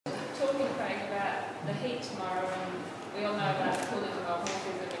the heat tomorrow, and we all know about the cooling of our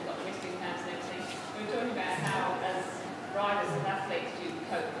horses, and we've got the rescue camps and everything. We were talking about how, as riders and athletes, you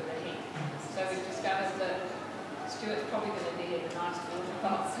cope with the heat. So we've discovered that Stuart's probably going to be in a nice water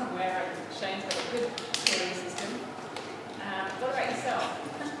bath somewhere, and Shane's got a good cooling system. What about yourself?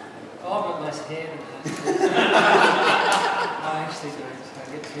 Well, I've got less hair than that. I actually don't, so I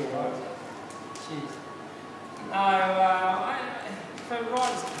get too old. Jeez. No, for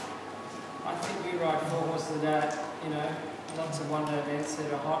riders, I think we ride 4 horses a day, you know, lots of one-day events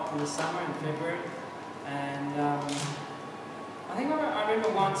that are hot in the summer in February. And I think I remember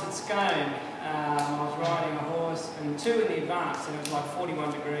once at Scone, I was riding a horse, and 2 in the advance, and it was like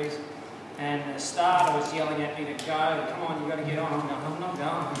 41 degrees. And the starter was yelling at me to go, come on, you've got to get on. I'm going, I'm not going,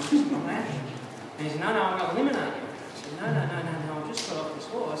 I'm just not that. And he said, no, I'm going to eliminate you. I said, no, I've just got off this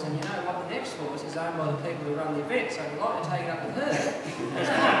horse, and you know what, the next horse is owned by the people who run the event, so I'd like to take it up with her.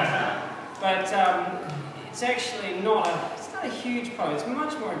 But it's actually not a huge problem. It's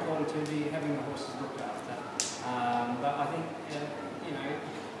much more important to be having the horses looked after. But I think, you know,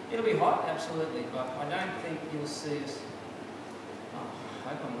 it'll be hot, absolutely, but I don't think you'll see us.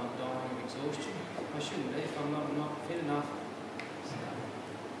 I hope I'm not dying of exhaustion. I shouldn't be if I'm not fit enough. So.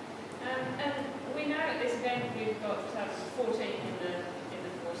 And we know at this event you've got 14 in the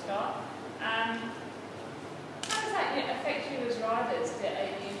 4-star. How does that affect you as riders?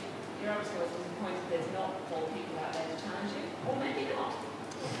 You're obviously always disappointed there's not more people out there to challenge you, or maybe not.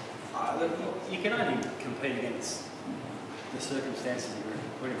 Look, you can only compete against the circumstances that you're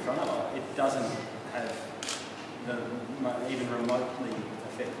put in front of. It doesn't have even remotely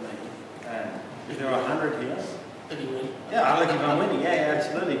affect me. If there are 100 here, yeah, look, if I'm winning, yeah,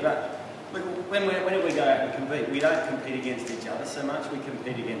 absolutely. But look, when we go out and compete, we don't compete against each other so much. We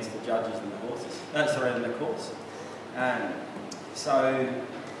compete against the judges and the horses. And the course. So,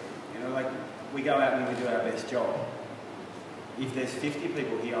 you know, like we go out and we do our best job. If there's 50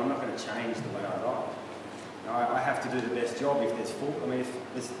 people here, I'm not going to change the way I ride. I have to do the best job if there's 4. I mean, if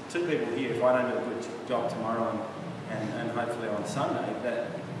there's 2 people here, if I don't do a good job tomorrow and hopefully on Sunday, that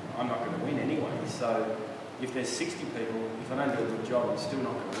I'm not going to win anyway. So if there's 60 people, if I don't do a good job, I'm still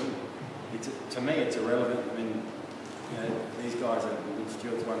not going to win. To me, it's irrelevant. I mean, you know, these guys are,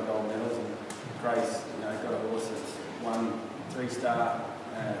 Stuart's won gold medals, and Grace, you know, got a horse that's won 3-star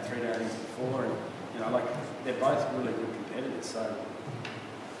 3 days before, and you know, like they're both really good competitors. So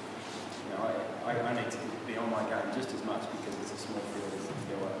you know, I need to be on my game just as much because it's a small field as if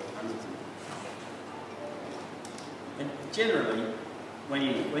there were hundreds of them. And generally,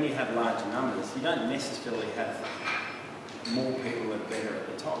 when you have larger numbers, you don't necessarily have more people that are better at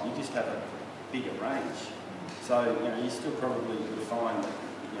the top. You just have a bigger range. So you know, you still probably would find that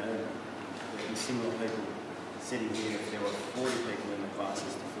you know there'd be similar people sitting here if there were 40 people in the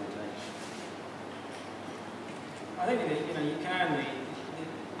classes to 14. I think that, you know, you can only.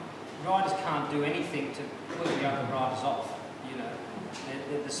 Riders can't do anything to put the other riders off. You know,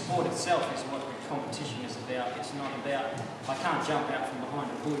 the sport itself is what the competition is about. It's not about, I can't jump out from behind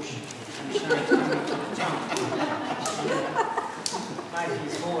a bush and Shane's coming up to the jump. Maybe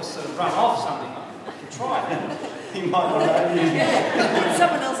his horse sort of run off something. I could try that. He might not know. Yeah,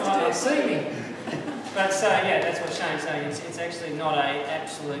 someone else to do it. See me. But so yeah, that's what Shane's saying. It's actually not an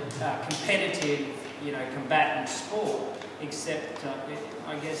absolute competitive, you know, combatant sport. Except,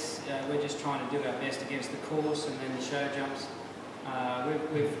 I guess we're just trying to do our best against the course and then the show jumps.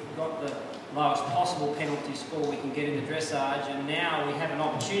 We've got the lowest possible penalty score we can get in the dressage, and now we have an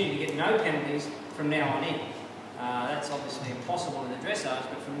opportunity to get no penalties from now on in. That's obviously impossible in the dressage,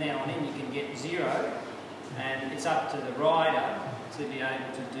 but from now on in you can get 0, and it's up to the rider to be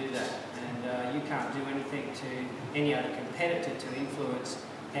able to do that. And you can't do anything to any other competitor to influence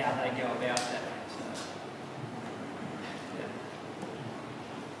how they go about that.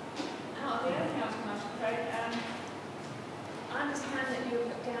 The other thing I was going to ask, Craig, I understand that you were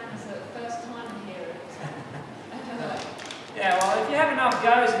put down as a first timer here at Yeah, well, if you have enough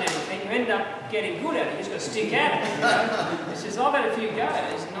goes and everything, you end up getting good at it. You just got to stick at it. You know? It's just, I've had a few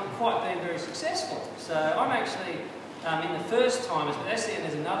goes and not quite been very successful. So I'm actually in the first timers, but that's the end.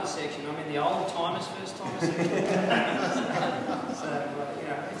 There's another section. I'm in the old timers, first timer section. So you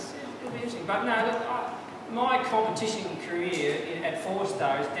know, it'll be interesting. But no, look, my competition career at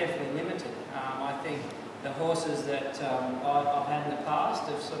 4-star is definitely limited. I think the horses that I've had in the past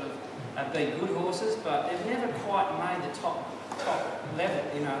have been good horses, but they've never quite made the top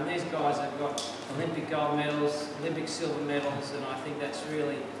level. You know, and these guys have got Olympic gold medals, Olympic silver medals, and I think that's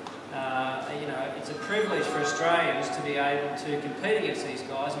really, you know, it's a privilege for Australians to be able to compete against these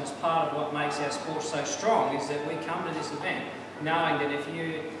guys, and it's part of what makes our sport so strong is that we come to this event knowing that if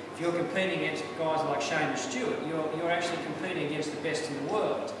you're competing against guys like Shane and Stewart. You're actually competing against the best in the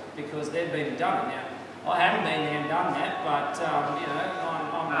world because they've been and done it now. I haven't been there and done that, but you know,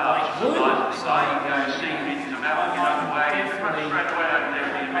 I'm a late bloomer, so I definitely. I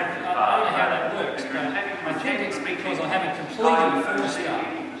don't know how that works, but I think it's because I haven't completed the first start.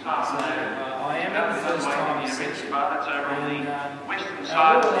 So I am in the first time section, and I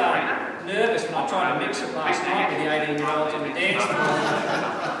was nervous when I tried to mix it last night with the 18-year-olds on the dance floor.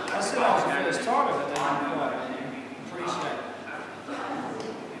 I said I was the first time of it, and I quite appreciate it.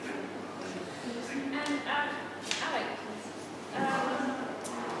 Alec,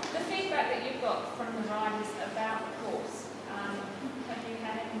 the feedback that you've got from the riders about the course, have you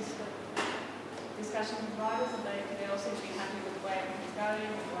had any sort of discussion with riders? Have they all seem to be happy with the way everything's going,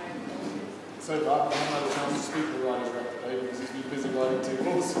 the way the course is? So far, I haven't had a chance to speak to the riders about today because he's been busy riding 2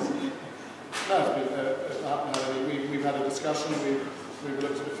 horses. No, it's been, we've had a discussion, we've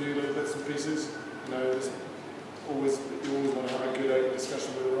looked at a few little bits and pieces. You know, you always want to have a good open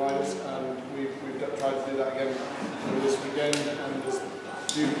discussion with the riders, and we've tried to do that again over this weekend, and there's a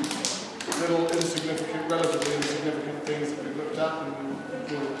few little insignificant, relatively insignificant things that we've looked at and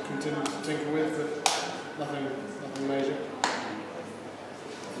we'll continue to tinker with, but nothing major.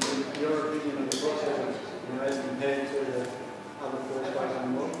 Your opinion on the process as compared to the other 4 cars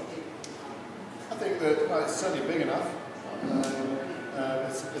in the world? I think that it's certainly big enough.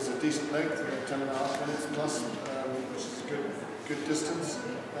 It's a decent length, 10.5 minutes plus, which is a good distance.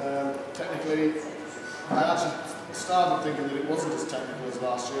 Technically, I actually started thinking that it wasn't as technical as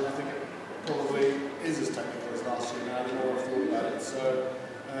last year, and I think it probably is as technical as last year now, the more I've thought about it. So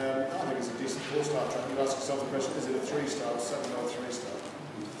I think it's a decent 4-star track. You ask yourself the question, is it a 3-star, 7 or 3-star?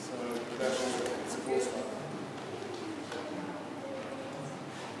 So therefore, it's a 4-star.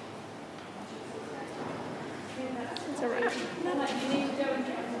 It's all right. You need to go and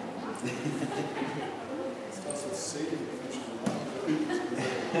get Starts with C.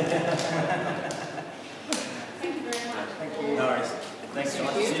 Thank you very much. Thank you. No worries. Thanks so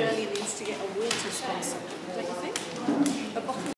much. Australia needs to get a water sponsor, don't you think? A bottle